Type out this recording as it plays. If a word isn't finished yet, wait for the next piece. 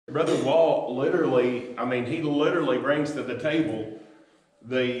Brother Walt literally, I mean, he literally brings to the table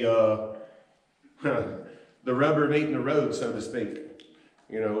the the rubber meeting the road, so to speak.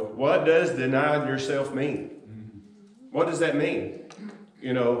 You know, what does denying yourself mean? What does that mean?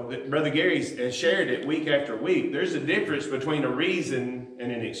 You know, Brother Gary has shared it week after week. There's a difference between a reason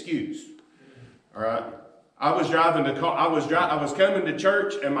and an excuse. All right. I was driving the car. I was coming to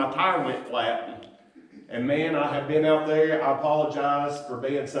church and my tire went flat. And man, I have been out there. I apologize for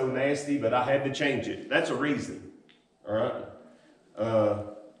being so nasty, but I had to change it. That's a reason. All right.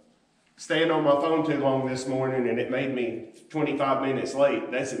 Staying on my phone too long this morning and it made me 25 minutes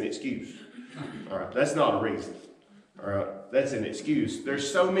late. That's an excuse. All right. That's not a reason. All right. That's an excuse. There's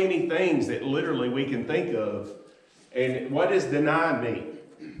so many things that literally we can think of. And what does denying mean?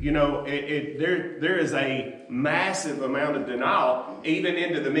 You know, there is a massive amount of denial even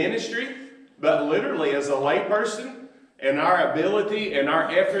into the ministry, but literally as a layperson and our ability and our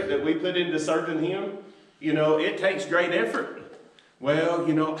effort that we put into serving Him, you know, it takes great effort. Well,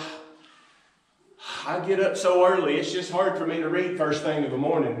 you know, I get up so early, it's just hard for me to read first thing in the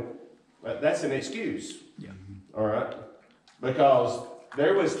morning. But that's an excuse. Yeah. All right. Because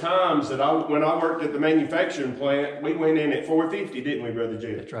there was times that when I worked at the manufacturing plant, we went in at 4:50, didn't we, Brother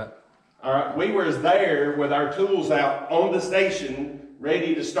Jed? That's right. All right. We were there with our tools out on the station,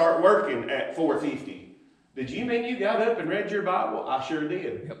 ready to start working at 4:50. Did you mean you got up and read your Bible? I sure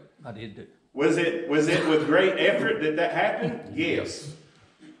did. Yep, I did too. Was it with great effort that happened? Yes.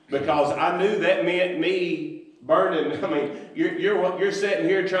 Because I knew that meant me burning. I mean, you're sitting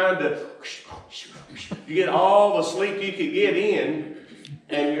here trying to you get all the sleep you could get in,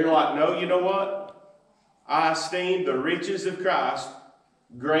 and you're like, no, you know what? I esteem the riches of Christ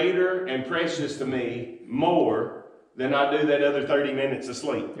greater and precious to me more than I do that other 30 minutes of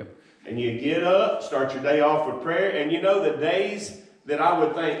sleep. Yep. And you get up, start your day off with prayer, and you know the days that I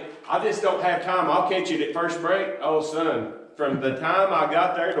would think, I just don't have time, I'll catch it at first break. Oh, son, from the time I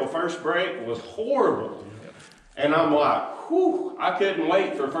got there till first break was horrible. And I'm like, whew, I couldn't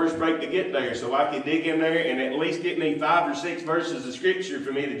wait for first break to get there so I could dig in there and at least get me 5 or 6 verses of scripture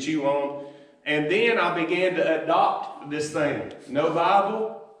for me to chew on. And then I began to adopt this thing. No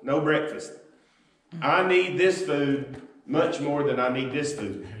Bible, no breakfast. I need this food much more than I need this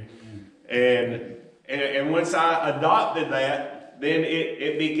food. And once I adopted that, then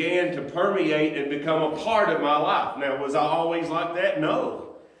it began to permeate and become a part of my life. Now, was I always like that? No.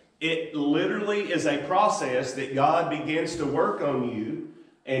 It literally is a process that God begins to work on you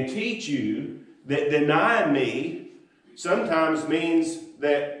and teach you that denying me sometimes means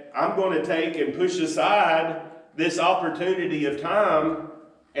that I'm going to take and push aside this opportunity of time,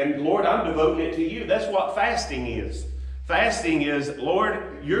 and Lord, I'm devoting it to you. That's what fasting is. Fasting is,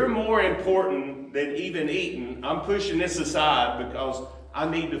 Lord, you're more important than even eating. I'm pushing this aside because I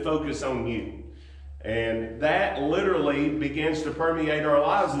need to focus on you. And that literally begins to permeate our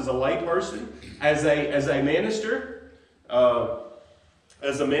lives as a layperson, as a minister. I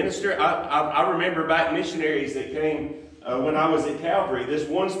remember back missionaries that came when I was at Calvary. This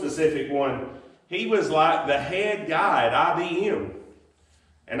one specific one, he was like the head guy at IBM.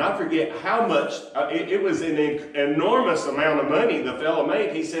 And I forget how much, it was an enormous amount of money the fellow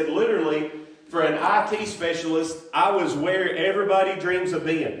made. He said literally, for an IT specialist, I was where everybody dreams of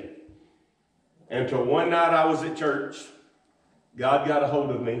being. Until one night I was at church, God got a hold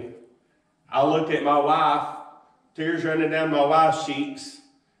of me. I looked at my wife, tears running down my wife's cheeks,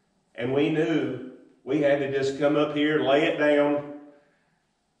 and we knew we had to just come up here, lay it down,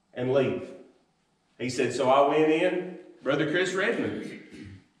 and leave. He said, so I went in, Brother Chris Redmond.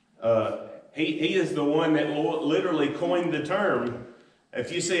 He is the one that literally coined the term.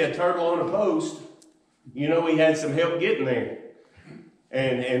 If you see a turtle on a post, you know he had some help getting there.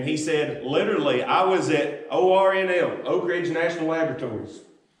 And he said, literally, I was at ORNL, Oak Ridge National Laboratories.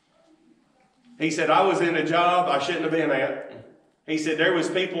 He said, I was in a job I shouldn't have been at. He said, there was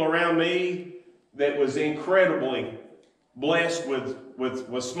people around me that was incredibly blessed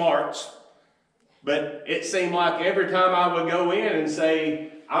with smarts. But it seemed like every time I would go in and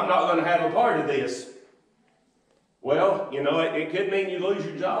say, I'm not going to have a part of this. Well, you know, it could mean you lose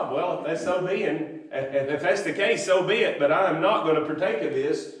your job. Well, if that's so being, if that's the case, so be it. But I am not going to partake of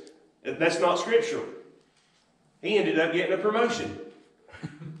this. That's not scriptural. He ended up getting a promotion.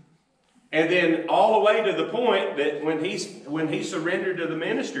 And then all the way to the point that when he surrendered to the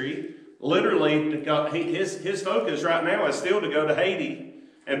ministry, literally, his focus right now is still to go to Haiti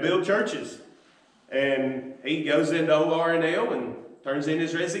and build churches. And he goes into ORNL and turns in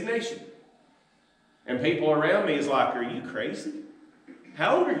his resignation. And people around me is like, are you crazy?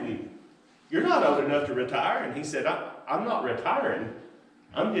 How old are you? You're not old enough to retire. And he said, I'm not retiring.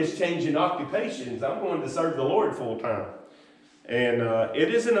 I'm just changing occupations. I'm going to serve the Lord full time. And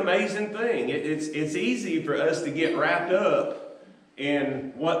it is an amazing thing. It's easy for us to get wrapped up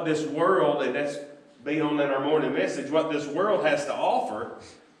in what this world, and that's beyond in our morning message, what this world has to offer.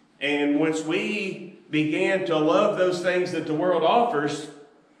 And once we begin to love those things that the world offers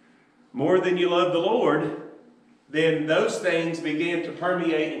more than you love the Lord, then those things begin to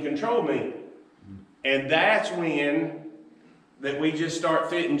permeate and control me. And that's when that we just start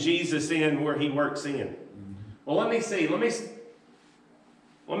fitting Jesus in where he works in. Well, let me see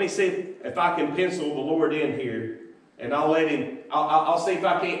if I can pencil the Lord in here, and I'll see if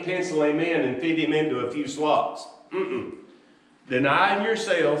I can't pencil him in and fit him into a few slots. Denying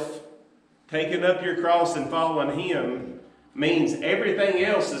yourself, taking up your cross and following him means everything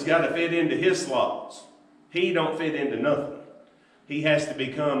else has got to fit into his slots. He don't fit into nothing. He has to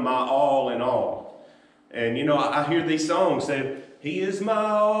become my all in all. And you know, I hear these songs say, he is my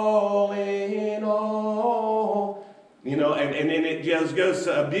all in all. You know, and it just goes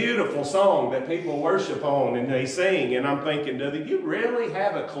to a beautiful song that people worship on and they sing. And I'm thinking, do you really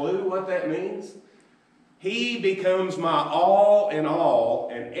have a clue what that means? He becomes my all in all,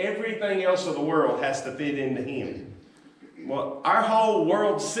 and everything else of the world has to fit into him. Well, our whole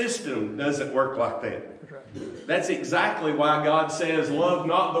world system doesn't work like that. That's exactly why God says, love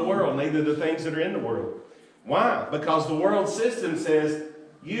not the world, neither the things that are in the world. Why? Because the world system says,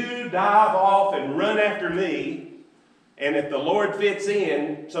 you dive off and run after me, and if the Lord fits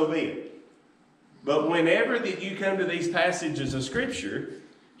in, so be it. But whenever that you come to these passages of Scripture,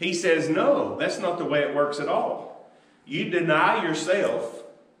 he says, no, that's not the way it works at all. You deny yourself.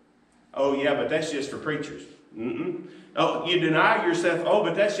 Oh, yeah, but that's just for preachers. Oh, you deny yourself. Oh,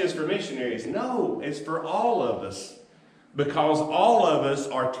 but that's just for missionaries. No, it's for all of us. Because all of us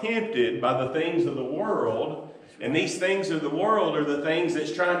are tempted by the things of the world. And these things of the world are the things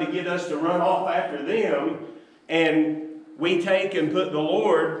that's trying to get us to run off after them. And we take and put the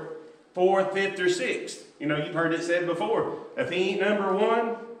Lord 4th, 5th, or 6th. You know, you've heard it said before. If he ain't number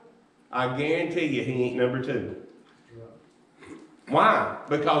 1, I guarantee you he ain't number 2. Why?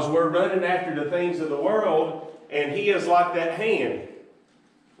 Because we're running after the things of the world, and he is like that hand.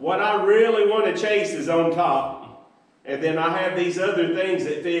 What I really want to chase is on top, and then I have these other things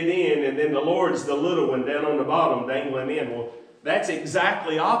that fit in, and then the Lord's the little one down on the bottom dangling in. Well, that's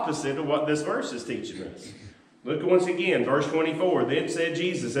exactly opposite of what this verse is teaching us. Look once again, verse 24. Then said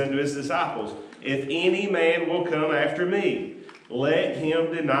Jesus unto his disciples, if any man will come after me, let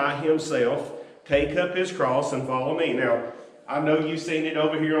him deny himself, take up his cross, and follow me. Now, I know you've seen it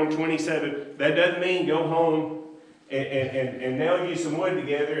over here on 27. That doesn't mean go home and nail you some wood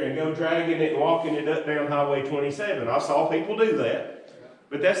together and go dragging it and walking it up down Highway 27. I saw people do that.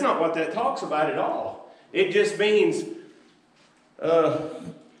 But that's not what that talks about at all. It just means,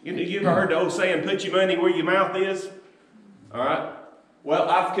 you've heard the old saying, put your money where your mouth is? All right? Well,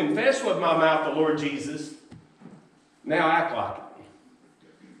 I've confessed with my mouth the Lord Jesus. Now act like it.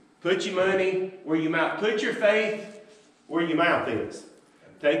 Put your money where your mouth. Put your faith where your mouth is.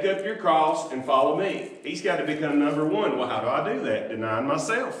 Take up your cross and follow me. He's got to become number 1. Well, how do I do that? Denying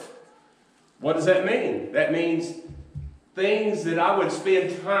myself. What does that mean? That means things that I would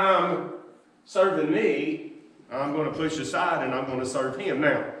spend time serving me, I'm going to push aside and I'm going to serve him.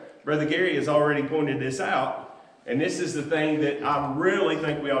 Now, Brother Gary has already pointed this out, and this is the thing that I really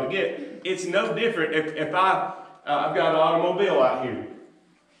think we ought to get. It's no different if I've got an automobile out here,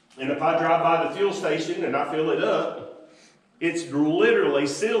 and if I drive by the fuel station and I fill it up, it's literally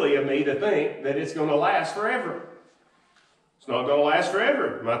silly of me to think that it's going to last forever. It's not going to last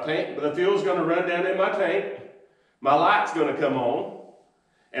forever. My tank, the fuel's going to run down in my tank. My light's going to come on,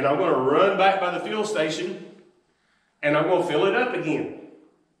 and I'm going to run back by the fuel station, and I'm going to fill it up again.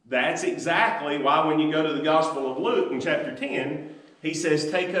 That's exactly why when you go to the Gospel of Luke in chapter 10, he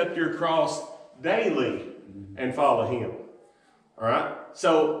says, take up your cross daily and follow him. All right?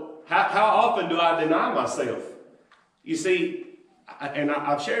 So how often do I deny myself? You see, and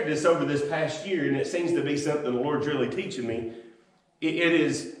I've shared this over this past year, and it seems to be something the Lord's really teaching me. It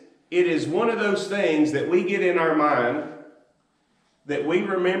is one of those things that we get in our mind that we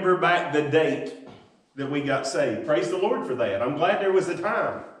remember back the date that we got saved. Praise the Lord for that. I'm glad there was a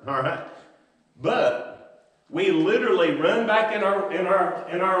time. All right. But we literally run back in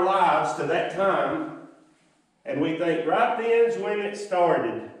our lives to that time, and we think right then's when it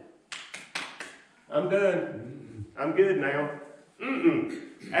started. I'm done. I'm good now.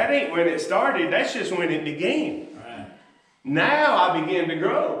 That ain't when it started. That's just when it began. Right. Now I begin to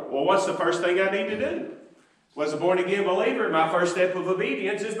grow. Well, what's the first thing I need to do? Was a born-again believer, my first step of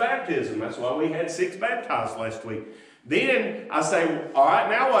obedience is baptism. That's why we had 6 baptized last week. Then I say, all right,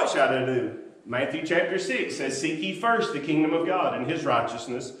 now what shall I do? Matthew chapter 6 says, seek ye first the kingdom of God and his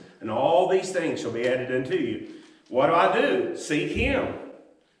righteousness, and all these things shall be added unto you. What do? Seek him.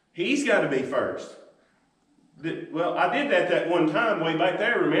 He's got to be first. Well, I did that one time way back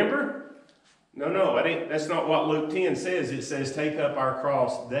there, remember? No, I didn't. That's not what Luke 10 says. It says, take up our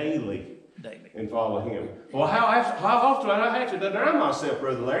cross daily. And follow him. Well, how often do I have to deny myself,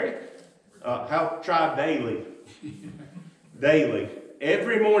 Brother Larry? Try daily. Daily.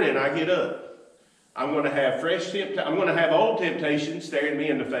 Every morning I get up. I'm going to have I'm going to have old temptations staring me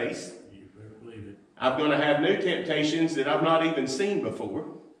in the face. You better believe it. I'm going to have new temptations that I've not even seen before,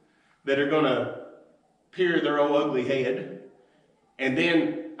 that are going to peer their old ugly head. And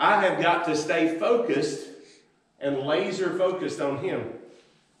then I have got to stay focused and laser focused on him.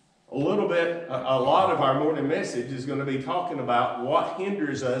 A lot of our morning message is going to be talking about what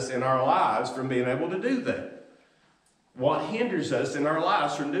hinders us in our lives from being able to do that. What hinders us in our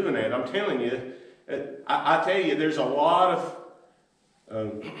lives from doing that? I'm telling you, I tell you, there's a lot of,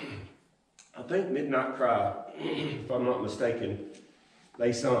 I think Midnight Cry, if I'm not mistaken,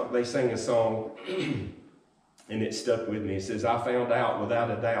 they sang a song, and it stuck with me. It says, I found out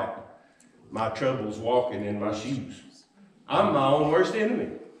without a doubt my troubles walking in my shoes. I'm my own worst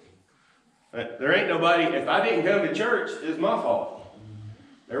enemy. There ain't nobody, if I didn't come to church, it's my fault.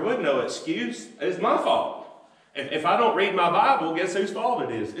 There wasn't no excuse. It's my fault. If I don't read my Bible, guess whose fault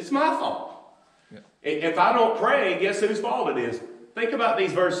it is? It's my fault. Yeah. If I don't pray, guess whose fault it is? Think about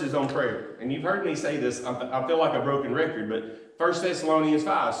these verses on prayer. And you've heard me say this. I feel like a broken record, but 1 Thessalonians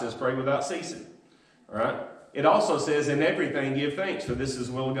 5 says pray without ceasing. All right? It also says, in everything give thanks, for this is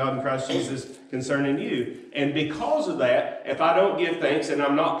the will of God in Christ Jesus concerning you. And because of that, if I don't give thanks and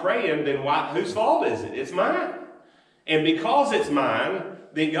I'm not praying, then whose fault is it? It's mine. And because it's mine,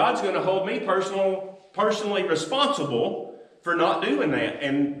 then God's going to hold me personally responsible for not doing that.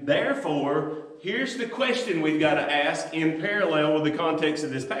 And therefore, here's the question we've got to ask in parallel with the context of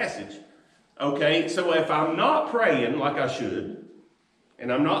this passage. Okay, so if I'm not praying like I should,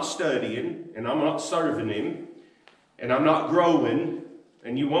 and I'm not studying, and I'm not serving him, and I'm not growing,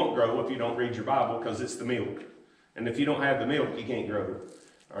 and you won't grow if you don't read your Bible because it's the milk. And if you don't have the milk, you can't grow.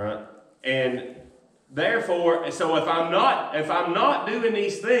 All right? And therefore, so if I'm not doing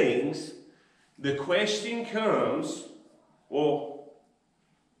these things, the question comes, well,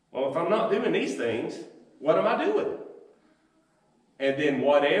 if I'm not doing these things, what am I doing? And then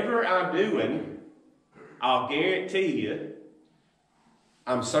whatever I'm doing, I'll guarantee you,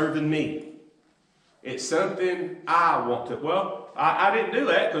 I'm serving me. It's something I want to. Well, I didn't do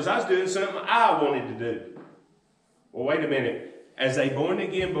that because I was doing something I wanted to do. Well, wait a minute. As a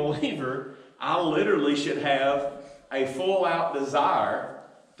born-again believer, I literally should have a full-out desire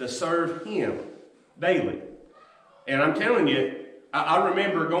to serve him daily. And I'm telling you, I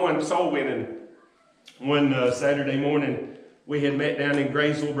remember going soul winning one Saturday morning. We had met down in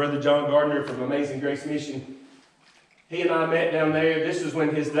Graysville. Brother John Gardner from Amazing Grace Mission. He and I met down there. This is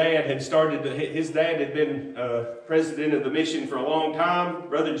when his dad had started. His dad had been president of the mission for a long time.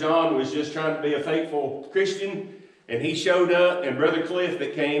 Brother John was just trying to be a faithful Christian. And he showed up, and Brother Cliff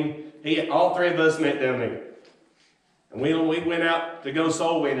that came, all three of us met down there. And we went out to go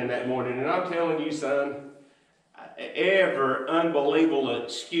soul winning that morning. And I'm telling you, son, every unbelievable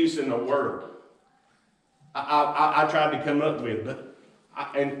excuse in the world I tried to come up with. But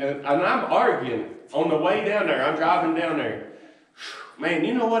and I'm arguing on the way down there. I'm driving down there. Man,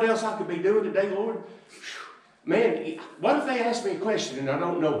 you know what else I could be doing today, Lord? Man, what if they ask me a question and I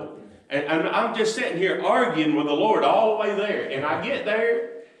don't know it? And I'm just sitting here arguing with the Lord all the way there. And I get there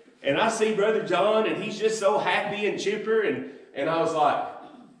and I see Brother John and he's just so happy and chipper. And I was like,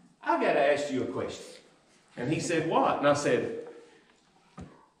 I got to ask you a question. And he said, what? And I said,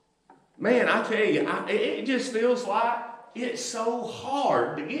 man, I tell you, it just feels like it's so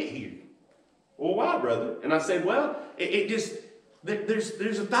hard to get here. Well, why, brother? And I said, well, there's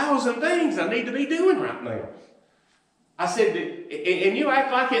 1,000 things I need to be doing right now. I said, and you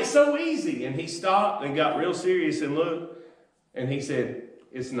act like it's so easy. And he stopped and got real serious and looked. And he said,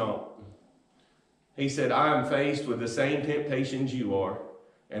 it's not. He said, I am faced with the same temptations you are.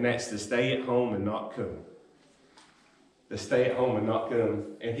 And that's to stay at home and not come. To stay at home and not come.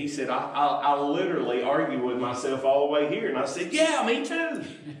 And he said, I literally argue with myself all the way here. And I said, yeah, me too.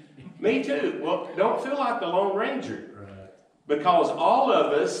 Me too. Well, don't feel like the Lone Ranger. Right. Because all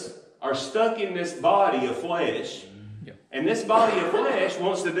of us are stuck in this body of flesh. Yep. And this body of flesh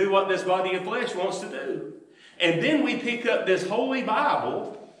wants to do what this body of flesh wants to do. And then we pick up this Holy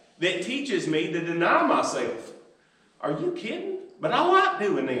Bible that teaches me to deny myself. Are you kidding? But I like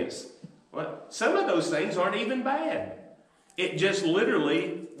doing this. Well, some of those things aren't even bad. It just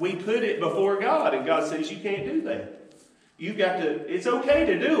literally, we put it before God, and God says, you can't do that. You've got to, it's okay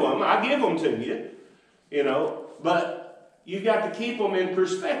to do them. I give them to you, but you've got to keep them in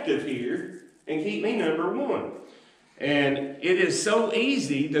perspective here and keep me number one. And it is so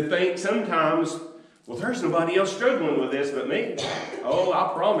easy to think sometimes, well, there's nobody else struggling with this but me. Oh,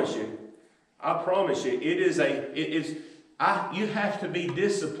 I promise you. You have to be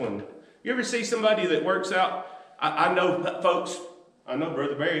disciplined. You ever see somebody that works out? I know folks,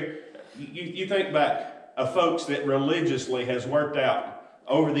 Brother Barry, you think back of folks that religiously has worked out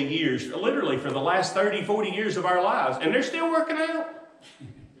over the years, literally for the last 30, 40 years of our lives, and they're still working out.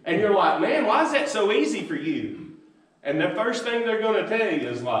 And you're like, man, why is that so easy for you? And the first thing they're going to tell you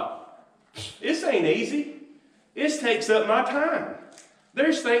is like, this ain't easy. This takes up my time.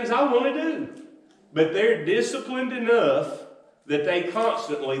 There's things I want to do. But they're disciplined enough that they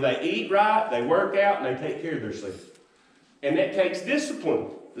eat right, they work out, and they take care of themselves. And that takes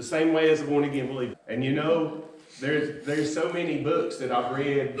discipline, the same way as a born-again believer. And there's so many books that I've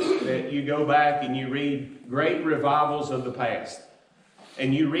read that you go back and you read great revivals of the past.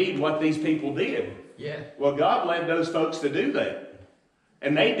 And you read what these people did. Yeah. Well, God led those folks to do that.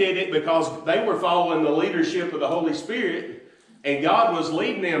 And they did it because they were following the leadership of the Holy Spirit. And God was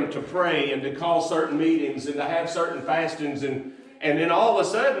leading them to pray and to call certain meetings and to have certain fastings. And then all of a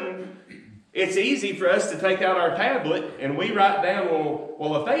sudden, it's easy for us to take out our tablet and we write down,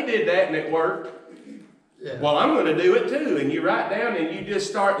 well, if they did that and it worked, well, I'm going to do it too. And you write down and you just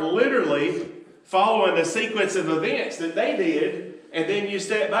start literally following the sequence of events that they did. And then you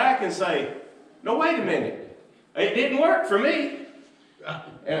step back and say, no, wait a minute. It didn't work for me.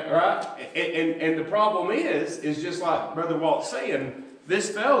 Right? And the problem is just like Brother Walt's saying, this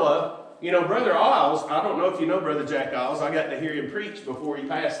fella, Brother Isles, I don't know if you know Brother Jack Isles. I got to hear him preach before he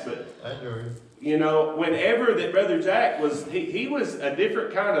passed, but I know him. Whenever that Brother Jack was, he was a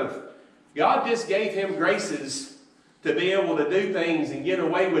different kind of, God just gave him graces to be able to do things and get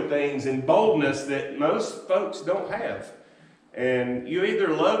away with things and boldness that most folks don't have. And you either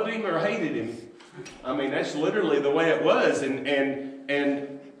loved him or hated him. I mean, that's literally the way it was.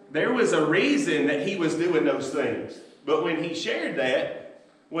 And there was a reason that he was doing those things. But when he shared that,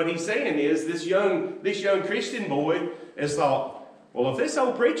 what he's saying is this young Christian boy has thought, well, if this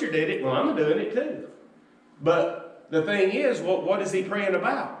old preacher did it, well, I'm doing it too. But the thing is, what is he praying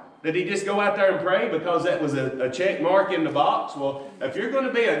about? Did he just go out there and pray because that was a check mark in the box? Well, if you're going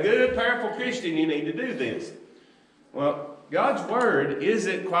to be a good, powerful Christian, you need to do this. Well, God's word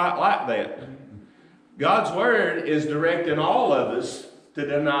isn't quite like that. God's word is directing all of us to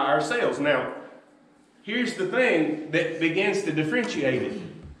deny ourselves. Now, here's the thing that begins to differentiate it.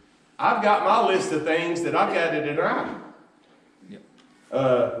 I've got my list of things that I've got to deny.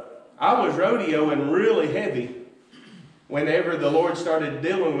 I was rodeoing really heavy whenever the Lord started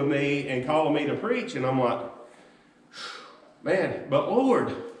dealing with me and calling me to preach. And I'm like, man, but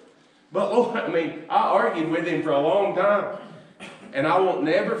Lord, I mean, I argued with him for a long time. And I won't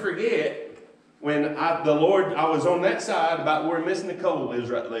never forget when I was on that side about where Miss Nicole is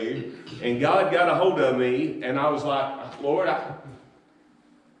right there. And God got a hold of me. And I was like, Lord,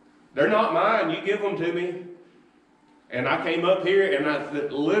 they're not mine. You give them to me. And I came up here and I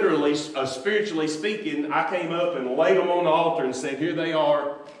literally, spiritually speaking, I came up and laid them on the altar and said, here they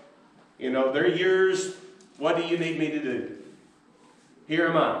are. They're yours. What do you need me to do? Here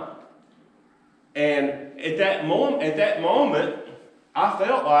am I. And at that moment, I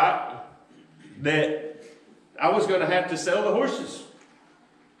felt like that I was going to have to sell the horses.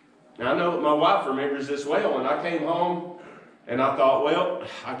 Now, I know my wife remembers this well. And I came home and I thought, well,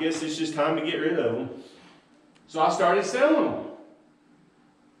 I guess it's just time to get rid of them. So I started selling them.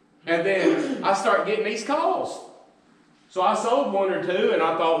 And then I started getting these calls. So I sold one or two and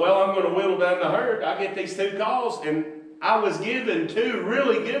I thought, well, I'm going to whittle down the herd. I get these 2 calls and I was given 2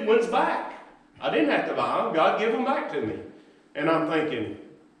 really good ones back. I didn't have to buy them. God gave them back to me. And I'm thinking,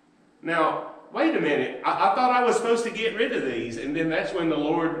 now, wait a minute. I thought I was supposed to get rid of these. And then that's when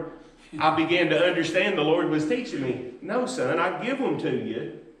I began to understand the Lord was teaching me, no, son, I give them to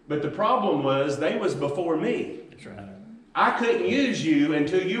you. But the problem was they was before me. That's right. I couldn't use you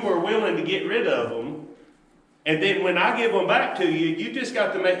until you were willing to get rid of them. And then when I give them back to you, you just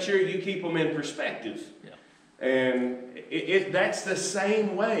got to make sure you keep them in perspective. Yeah. And that's the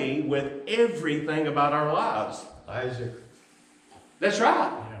same way with everything about our lives. Isaac. That's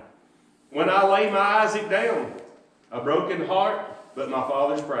right. Yeah. When I lay my Isaac down, a broken heart, but my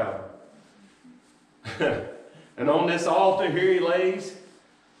Father's proud. And on this altar here he lays,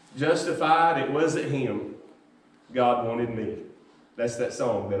 justified, it wasn't him. God wanted me. That's that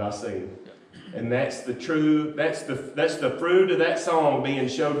song that I sing. And that's the fruit of that song being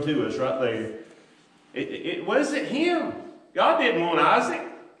showed to us right there. It wasn't him. God didn't want Isaac.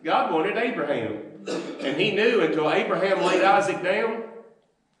 God wanted Abraham. And he knew until Abraham laid Isaac down,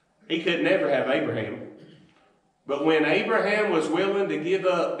 he could never have Abraham. But when Abraham was willing to give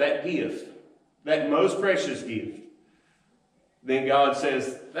up that gift, that most precious gift, then God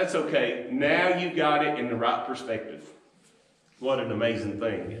says, that's okay. Now you got it in the right perspective. What an amazing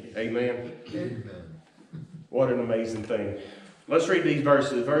thing. Amen. Amen. What an amazing thing. Let's read these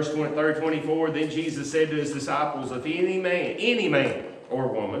verses. Verse 24, then Jesus said to his disciples, if any man or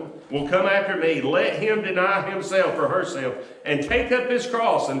woman will come after me, let him deny himself or herself and take up his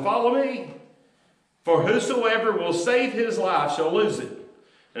cross and follow me. For whosoever will save his life shall lose it.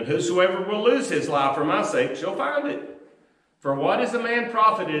 And whosoever will lose his life for my sake shall find it. For what is a man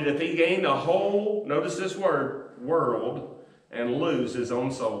profited if he gain the whole, notice this word, world, and lose his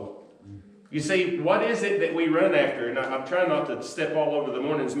own soul? You see, what is it that we run after? And I'm trying not to step all over the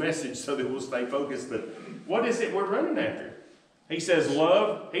morning's message so that we'll stay focused, but what is it we're running after? He says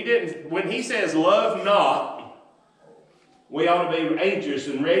love. When he says love not, we ought to be anxious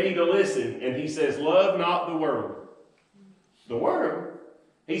and ready to listen. And he says love not the world. The world?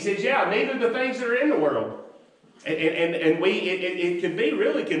 He says, yeah, neither the things that are in the world. And it can be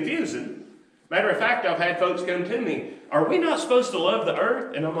really confusing. Matter of fact, I've had folks come to me, are we not supposed to love the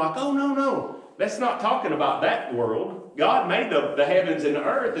earth? And I'm like, oh, no. That's not talking about that world. God made the heavens and the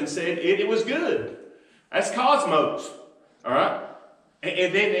earth and said it was good. That's cosmos. All right?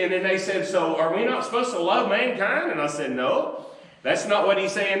 And then they said, so are we not supposed to love mankind? And I said, no, that's not what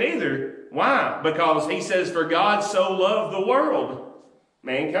he's saying either. Why? Because he says, for God so loved the world,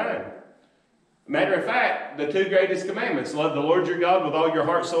 mankind. Matter of fact, the two greatest commandments, love the Lord your God with all your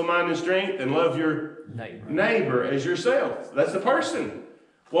heart, soul, mind, and strength, and love your neighbor as yourself. That's the person.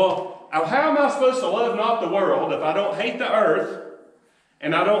 Well, how am I supposed to love not the world if I don't hate the earth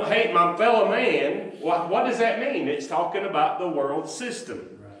and I don't hate my fellow man? What does that mean? It's talking about the world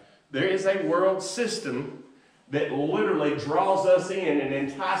system. Right. There is a world system that literally draws us in and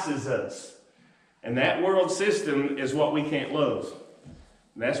entices us. And that world system is what we can't love.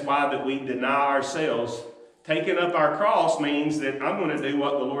 And that's why that we deny ourselves. Taking up our cross means that I'm going to do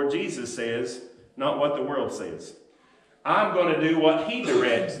what the Lord Jesus says, not what the world says. I'm going to do what he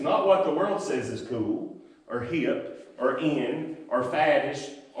directs, not what the world says is cool, or hip, or in, or faddish,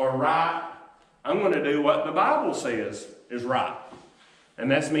 or right. I'm going to do what the Bible says is right.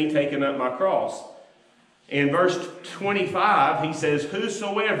 And that's me taking up my cross. In verse 25, he says,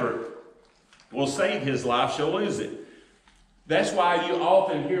 whosoever will save his life shall lose it. That's why you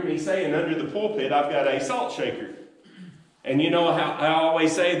often hear me saying under the pulpit, I've got a salt shaker. And you know how I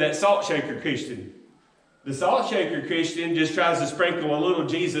always say that salt shaker Christian. The salt shaker Christian just tries to sprinkle a little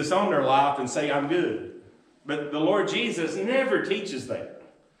Jesus on their life and say, I'm good. But the Lord Jesus never teaches that.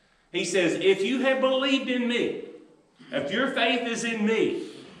 He says, if you have believed in me, if your faith is in me,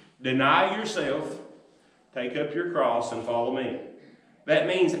 deny yourself, take up your cross and follow me. That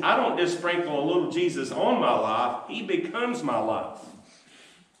means I don't just sprinkle a little Jesus on my life. He becomes my life.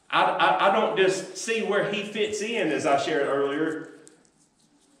 I don't just see where he fits in, as I shared earlier.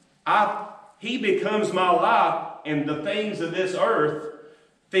 He becomes my life, and the things of this earth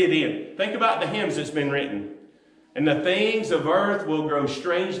fit in. Think about the hymns that's been written. And the things of earth will grow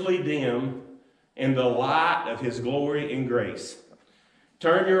strangely dim in the light of his glory and grace.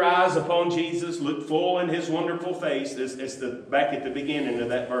 Turn your eyes upon Jesus, look full in his wonderful face. It's back at the beginning of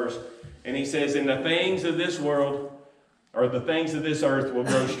that verse. And he says, and the things of this world, or the things of this earth will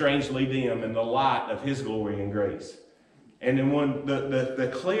grow strangely dim in the light of his glory and grace. And then when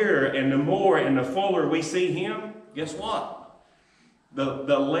the clearer and the more and the fuller we see him, guess what?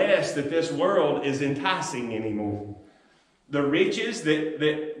 The less that this world is enticing anymore. The riches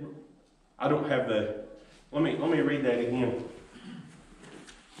that I don't have let me read that again.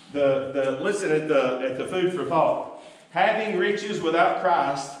 Listen at the food for thought. Having riches without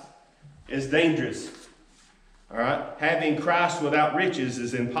Christ is dangerous. All right? Having Christ without riches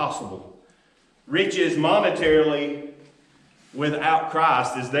is impossible. Riches monetarily without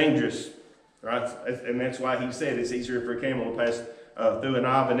Christ is dangerous. Right? And that's why he said it's easier for a camel to pass through an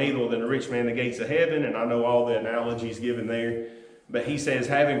eye of a needle than a rich man the gates of heaven. And I know all the analogies given there. But he says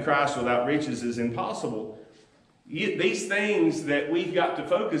having Christ without riches is impossible. These things that we've got to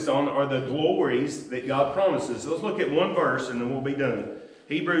focus on are the glories that God promises. So let's look at one verse and then we'll be done.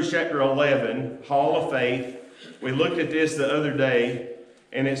 Hebrews chapter 11, Hall of Faith. We looked at this the other day,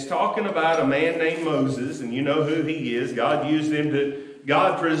 and it's talking about a man named Moses, and you know who he is. God used him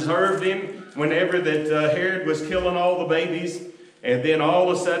God preserved him whenever that Herod was killing all the babies And then all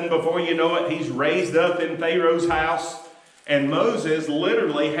of a sudden, before you know it, he's raised up in Pharaoh's house. And Moses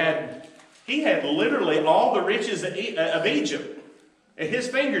literally had literally all the riches of Egypt at his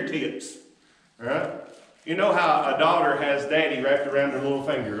fingertips. All right? You know how a daughter has daddy wrapped around her little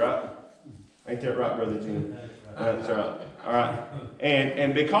finger, right? Ain't that right, Brother Jim? That's right. All right.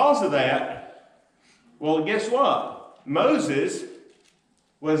 And because of that, well, guess what? Moses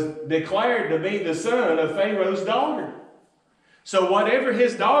was declared to be the son of Pharaoh's daughter. So whatever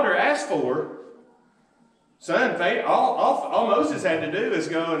his daughter asked for, all Moses had to do is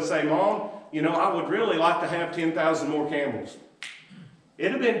go and say, Mom, I would really like to have 10,000 more camels.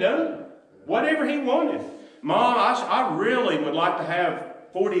 It'd have been done. Whatever he wanted. Mom, I really would like to have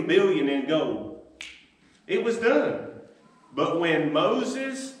 40 billion in gold. It was done. But when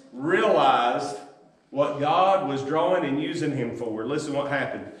Moses realized what God was drawing and using him for, listen what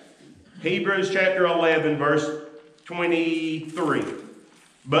happened. Hebrews chapter 11, verse 23.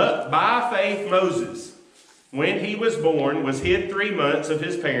 But by faith Moses, when he was born, was hid 3 months of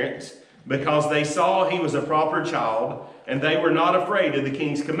his parents, because they saw he was a proper child, and they were not afraid of the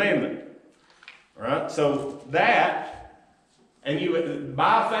king's commandment. All right? So that, and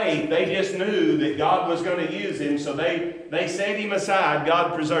by faith, they just knew that God was going to use him, so they set him aside.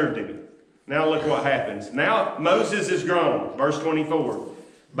 God preserved him. Now look what happens. Now Moses is grown. Verse 24.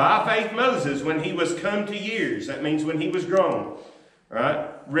 By faith Moses, when he was come to years, that means when he was grown, right,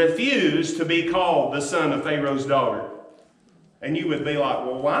 refused to be called the son of Pharaoh's daughter. And you would be like,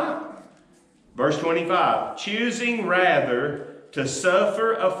 well, why? Verse 25. Choosing rather to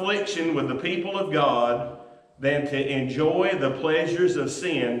suffer affliction with the people of God than to enjoy the pleasures of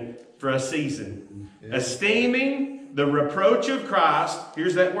sin for a season. Yeah. Esteeming the reproach of Christ,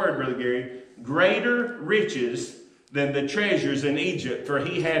 here's that word, Brother Gary, greater riches than the treasures in Egypt, for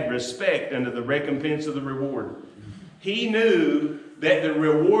he had respect unto the recompense of the reward. He knew that the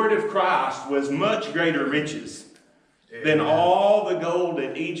reward of Christ was much greater riches than all the gold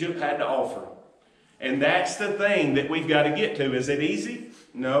that Egypt had to offer. And that's the thing that we've got to get to. Is it easy?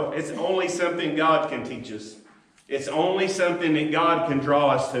 No, it's only something God can teach us. It's only something that God can draw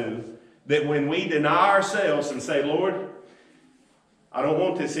us to. That when we deny ourselves and say, Lord, I don't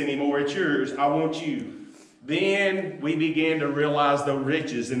want this anymore, it's yours, I want you. Then we begin to realize the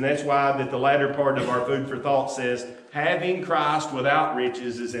riches. And that's why that the latter part of our food for thought says, having Christ without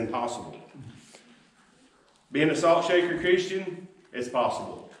riches is impossible. Being a salt shaker Christian, it's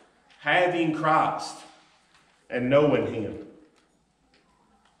possible. Having Christ and knowing him.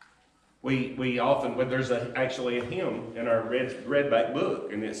 We often, but there's actually a hymn in our redback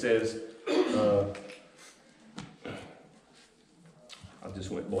book, and it says, I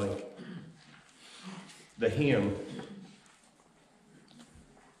just went blank. The hymn,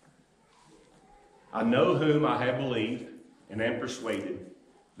 I know whom I have believed and am persuaded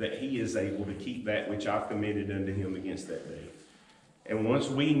that he is able to keep that which I've committed unto him against that day. And once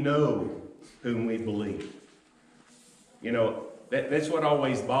we know whom we believe, that's what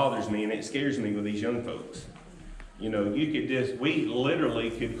always bothers me, and it scares me with these young folks. We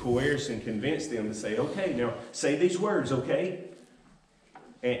literally could coerce and convince them to say, okay, now say these words, okay?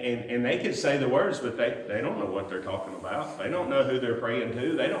 And they could say the words, but they don't know what they're talking about. They don't know who they're praying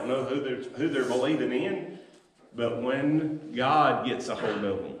to. They don't know who they're believing in. But when God gets a hold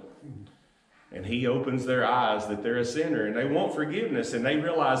of them, and he opens their eyes that they're a sinner and they want forgiveness, and they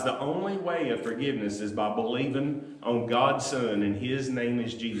realize the only way of forgiveness is by believing on God's Son, and his name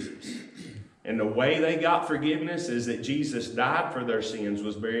is Jesus. And the way they got forgiveness is that Jesus died for their sins,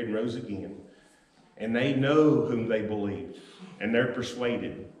 was buried, and rose again. And they know whom they believed, and they're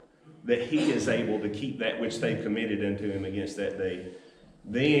persuaded that he is able to keep that which they've committed unto him against that day.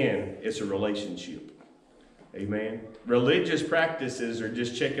 Then it's a relationship. Amen. Religious practices are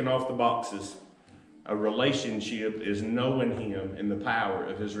just checking off the boxes. A relationship is knowing him and the power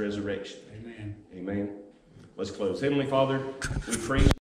of his resurrection. Amen. Amen. Let's close. Heavenly Father, we praise